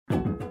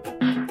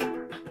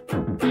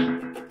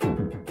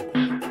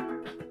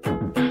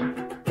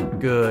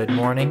Good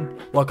morning.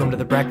 Welcome to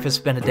the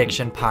Breakfast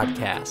Benediction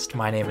podcast.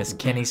 My name is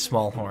Kenny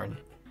Smallhorn.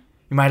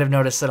 You might have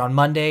noticed that on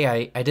Monday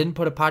I didn't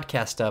put a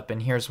podcast up,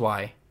 and here's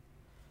why.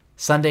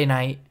 Sunday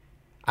night,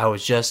 I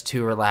was just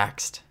too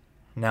relaxed.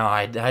 No,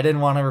 I didn't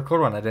want to record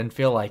one. I didn't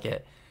feel like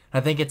it. I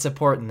think it's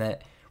important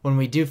that when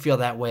we do feel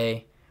that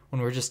way,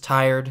 when we're just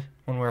tired,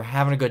 when we're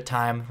having a good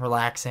time,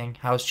 relaxing,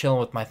 I was chilling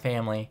with my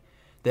family,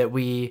 that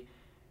we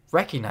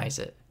recognize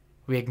it,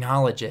 we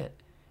acknowledge it,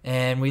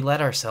 and we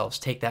let ourselves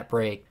take that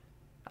break.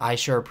 I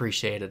sure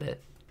appreciated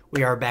it.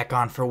 We are back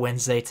on for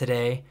Wednesday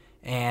today,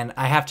 and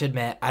I have to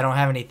admit, I don't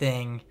have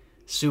anything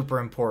super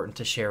important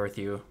to share with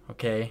you,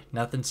 okay?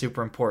 Nothing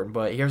super important,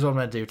 but here's what I'm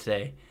going to do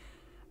today.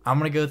 I'm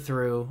going to go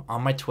through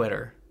on my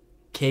Twitter,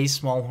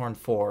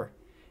 ksmallhorn4,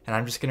 and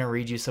I'm just going to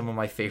read you some of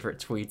my favorite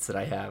tweets that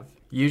I have.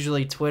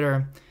 Usually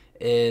Twitter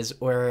is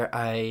where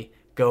I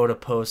go to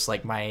post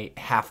like my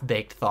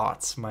half-baked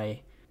thoughts,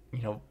 my,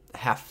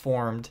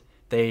 half-formed.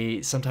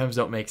 They sometimes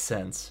don't make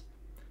sense.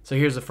 So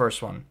here's the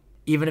first one.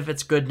 Even if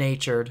it's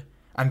good-natured,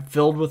 I'm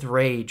filled with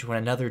rage when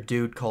another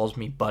dude calls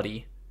me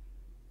buddy.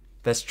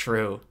 That's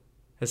true.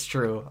 It's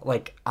true.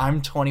 Like,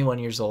 I'm 21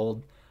 years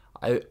old.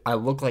 I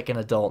look like an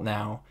adult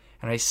now,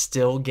 and I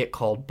still get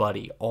called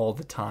buddy all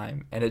the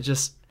time. And it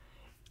just,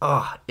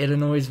 it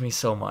annoys me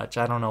so much.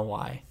 I don't know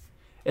why.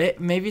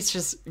 Maybe it's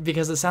just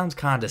because it sounds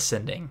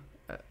condescending.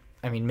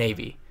 I mean,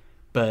 maybe.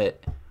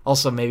 But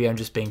also maybe I'm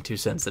just being too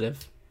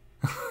sensitive.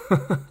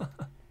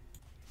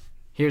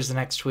 Here's the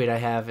next tweet I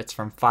have. It's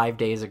from 5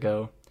 days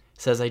ago.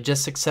 It says, I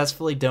just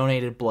successfully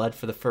donated blood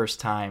for the first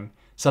time.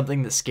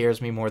 Something that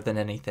scares me more than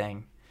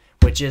anything.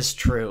 Which is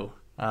true.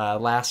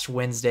 Last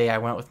Wednesday, I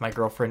went with my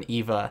girlfriend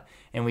Eva,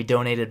 and we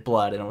donated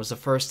blood. And it was the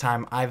first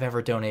time I've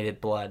ever donated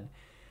blood.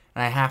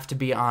 And I have to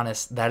be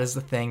honest, that is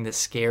the thing that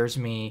scares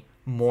me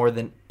more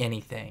than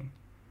anything.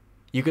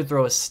 You could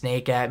throw a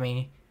snake at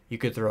me. You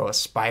could throw a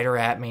spider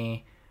at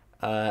me.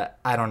 I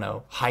don't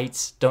know.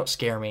 Heights don't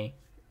scare me.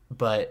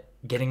 But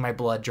getting my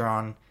blood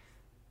drawn,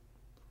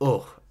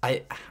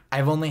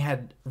 I've only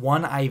had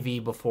one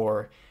IV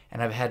before,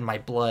 and I've had my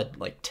blood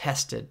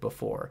tested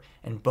before,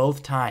 and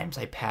both times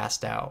I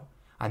passed out.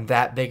 I'm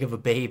that big of a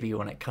baby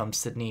when it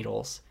comes to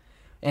needles,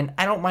 and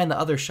I don't mind the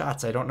other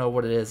shots. I don't know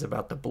what it is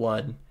about the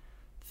blood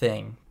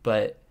thing,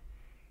 but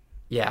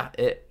yeah,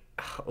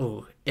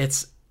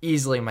 it's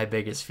easily my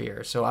biggest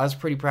fear. So I was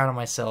pretty proud of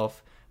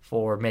myself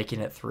for making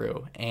it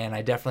through, and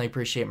I definitely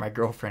appreciate my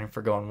girlfriend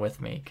for going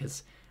with me,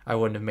 because I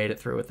wouldn't have made it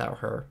through without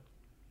her.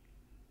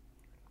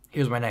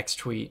 Here's my next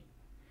tweet.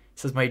 It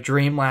says, my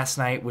dream last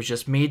night was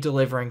just me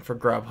delivering for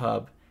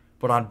Grubhub,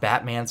 but on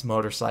Batman's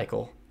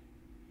motorcycle.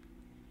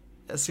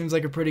 That seems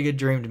like a pretty good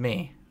dream to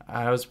me.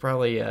 I was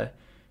probably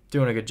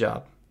doing a good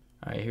job.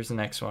 All right, here's the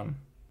next one.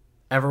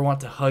 Ever want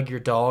to hug your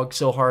dog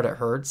so hard it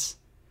hurts?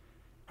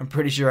 I'm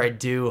pretty sure I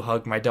do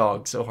hug my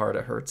dog so hard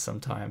it hurts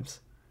sometimes.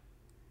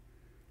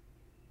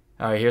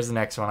 All right, here's the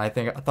next one. I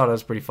thought it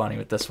was pretty funny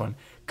with this one.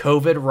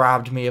 COVID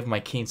robbed me of my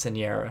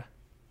quinceañera.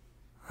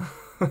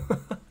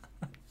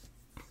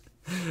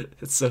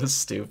 It's so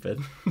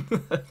stupid.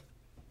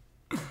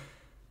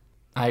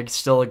 I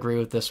still agree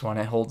with this one.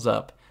 It holds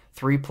up.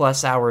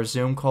 3+ hour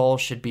Zoom call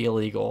should be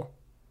illegal.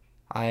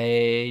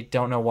 I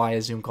don't know why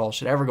a Zoom call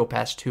should ever go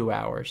past 2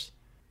 hours.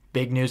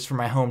 Big news from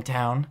my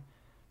hometown.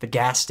 The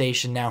gas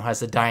station now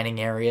has a dining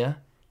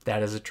area.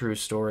 That is a true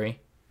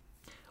story.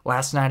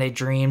 Last night I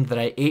dreamed that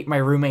I ate my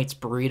roommate's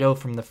burrito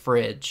from the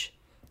fridge.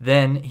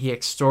 Then he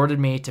extorted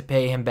me to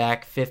pay him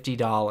back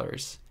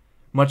 $50.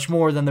 Much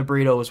more than the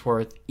burrito was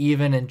worth,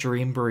 even in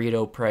dream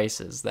burrito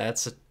prices.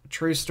 That's a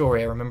true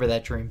story. I remember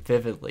that dream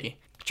vividly.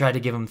 I tried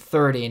to give him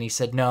 $30 and he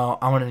said, no,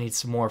 I'm going to need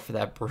some more for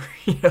that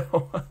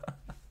burrito.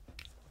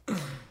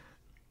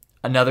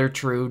 Another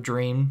true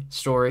dream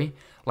story.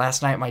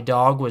 Last night my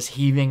dog was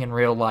heaving in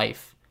real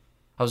life.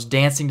 I was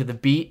dancing to the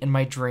beat in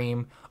my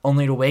dream,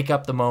 only to wake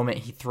up the moment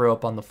he threw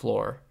up on the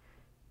floor.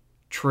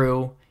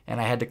 True,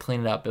 and I had to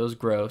clean it up. It was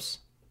gross.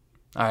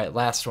 All right,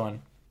 last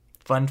one.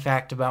 Fun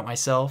fact about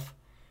myself.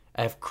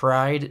 I've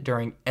cried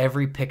during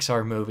every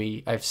Pixar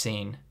movie I've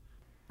seen.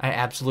 I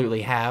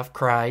absolutely have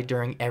cried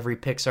during every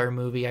Pixar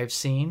movie I've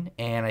seen,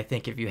 and I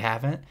think if you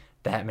haven't,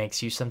 that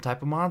makes you some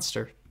type of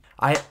monster.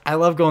 I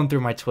love going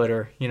through my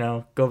Twitter,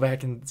 go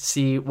back and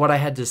see what I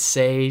had to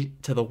say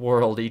to the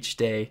world each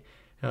day.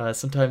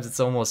 Sometimes it's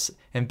almost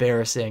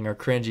embarrassing or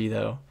cringy,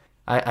 though.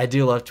 I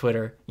do love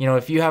Twitter.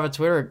 If you have a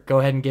Twitter, go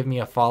ahead and give me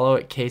a follow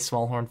at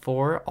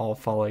ksmallhorn4. I'll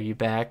follow you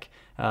back.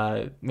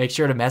 Make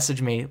sure to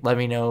message me. Let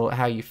me know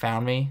how you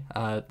found me,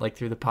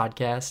 through the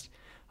podcast.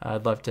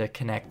 I'd love to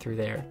connect through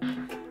there.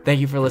 Thank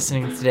you for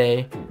listening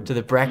today to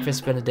the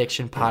Breakfast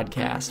Benediction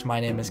podcast. My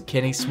name is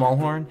Kenny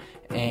Smallhorn,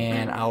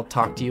 and I'll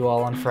talk to you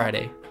all on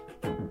Friday.